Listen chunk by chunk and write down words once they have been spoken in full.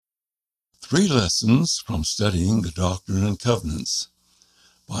3 Lessons from Studying the Doctrine and Covenants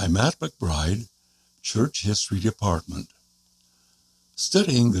by Matt McBride, Church History Department.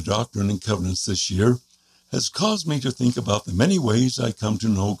 Studying the Doctrine and Covenants this year has caused me to think about the many ways I come to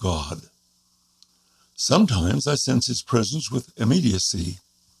know God. Sometimes I sense His presence with immediacy.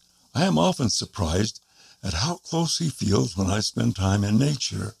 I am often surprised at how close He feels when I spend time in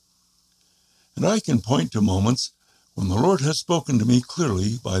nature. And I can point to moments when the Lord has spoken to me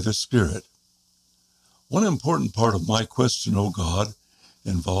clearly by the Spirit. One important part of my quest to know God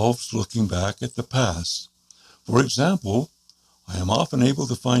involves looking back at the past. For example, I am often able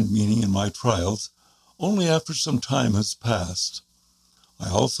to find meaning in my trials only after some time has passed. I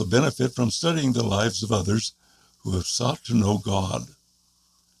also benefit from studying the lives of others who have sought to know God.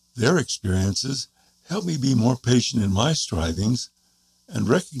 Their experiences help me be more patient in my strivings and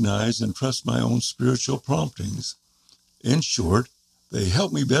recognize and trust my own spiritual promptings. In short, they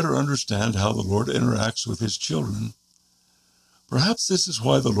help me better understand how the Lord interacts with His children. Perhaps this is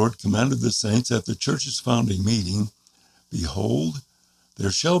why the Lord commanded the saints at the church's founding meeting, "Behold,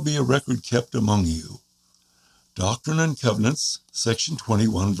 there shall be a record kept among you." Doctrine and Covenants, section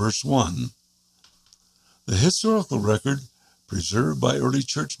 21, verse 1. The historical record, preserved by early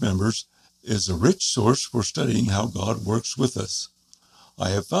church members, is a rich source for studying how God works with us.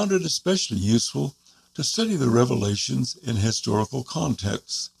 I have found it especially useful to study the revelations in historical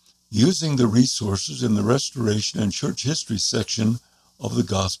contexts, using the resources in the Restoration and Church History section of the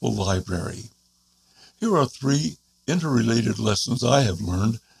Gospel Library. Here are 3 interrelated lessons I have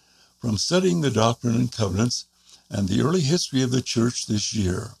learned from studying the Doctrine and Covenants and the early history of the Church this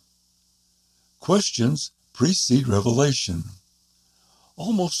year. Questions precede revelation.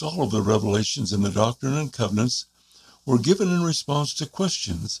 Almost all of the revelations in the Doctrine and Covenants were given in response to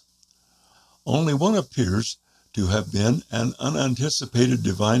questions. Only one appears to have been an unanticipated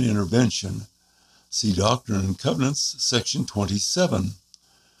divine intervention. See Doctrine and Covenants, section 27.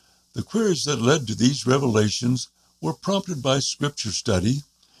 The queries that led to these revelations were prompted by scripture study,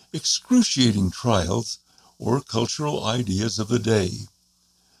 excruciating trials, or cultural ideas of the day.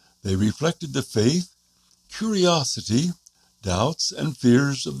 They reflected the faith, curiosity, doubts, and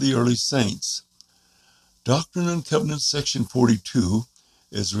fears of the early saints. Doctrine and Covenants, section 42,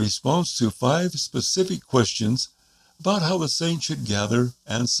 is a response to 5 specific questions about how the saints should gather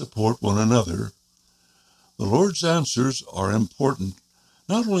and support one another. The Lord's answers are important,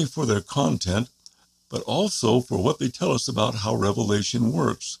 not only for their content, but also for what they tell us about how revelation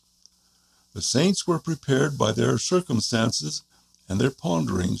works. The saints were prepared by their circumstances and their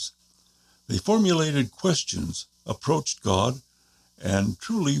ponderings. They formulated questions, approached God, and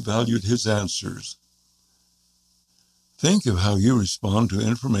truly valued His answers. Think of how you respond to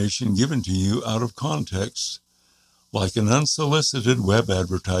information given to you out of context, like an unsolicited web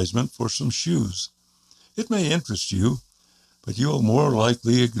advertisement for some shoes. It may interest you, but you will more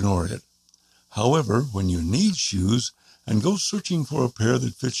likely ignore it. However, when you need shoes and go searching for a pair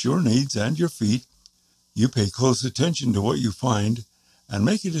that fits your needs and your feet, you pay close attention to what you find and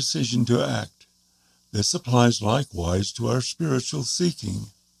make a decision to act. This applies likewise to our spiritual seeking.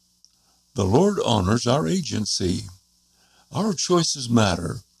 The Lord honors our agency. Our choices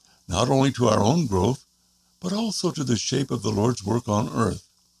matter, not only to our own growth, but also to the shape of the Lord's work on earth.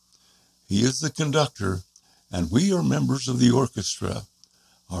 He is the conductor, and we are members of the orchestra.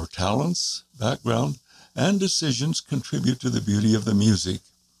 Our talents, background, and decisions contribute to the beauty of the music.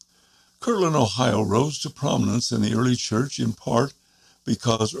 Kirtland, Ohio rose to prominence in the early church in part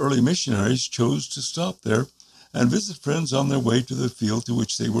because early missionaries chose to stop there and visit friends on their way to the field to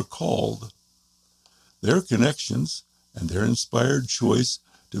which they were called. Their connections and their inspired choice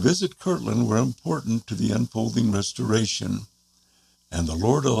to visit Kirtland were important to the unfolding restoration. And the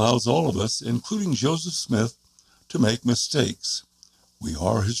Lord allows all of us, including Joseph Smith, to make mistakes. We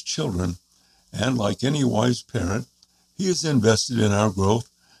are His children, and like any wise parent, He is invested in our growth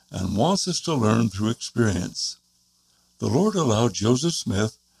and wants us to learn through experience. The Lord allowed Joseph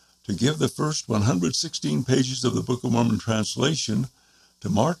Smith to give the first 116 pages of the Book of Mormon translation to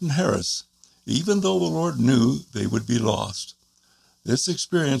Martin Harris, even though the Lord knew they would be lost. This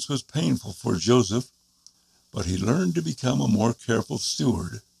experience was painful for Joseph, but he learned to become a more careful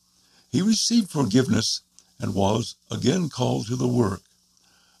steward. He received forgiveness and was again called to the work.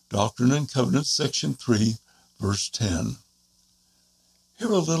 Doctrine and Covenants, section 3, verse 10.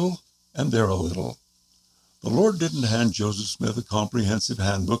 Here a little and there a little. The Lord didn't hand Joseph Smith a comprehensive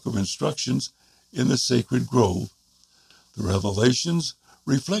handbook of instructions in the sacred grove. The revelations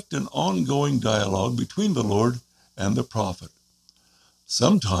reflect an ongoing dialogue between the Lord and the prophet.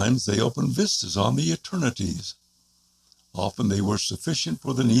 Sometimes they open vistas on the eternities. Often they were sufficient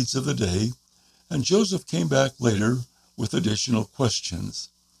for the needs of the day, and Joseph came back later with additional questions.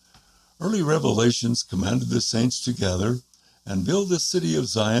 Early revelations commanded the saints to gather and build the city of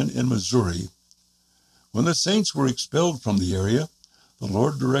Zion in Missouri. When the saints were expelled from the area, the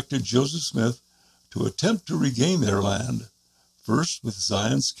Lord directed Joseph Smith to attempt to regain their land, first with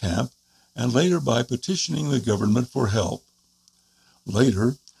Zion's camp, and later by petitioning the government for help.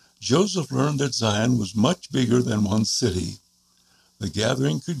 Later, Joseph learned that Zion was much bigger than one city. The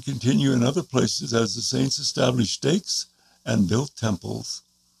gathering could continue in other places as the saints established stakes and built temples.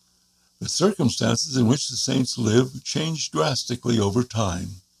 The circumstances in which the saints lived changed drastically over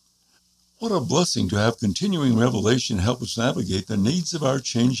time. What a blessing to have continuing revelation help us navigate the needs of our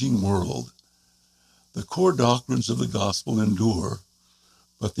changing world. The core doctrines of the gospel endure,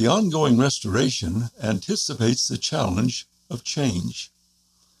 but the ongoing restoration anticipates the challenge of change.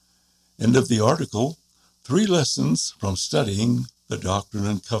 End of the article, 3 Lessons from Studying the Doctrine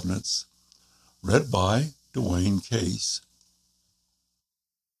and Covenants. Read by Dwayne Case.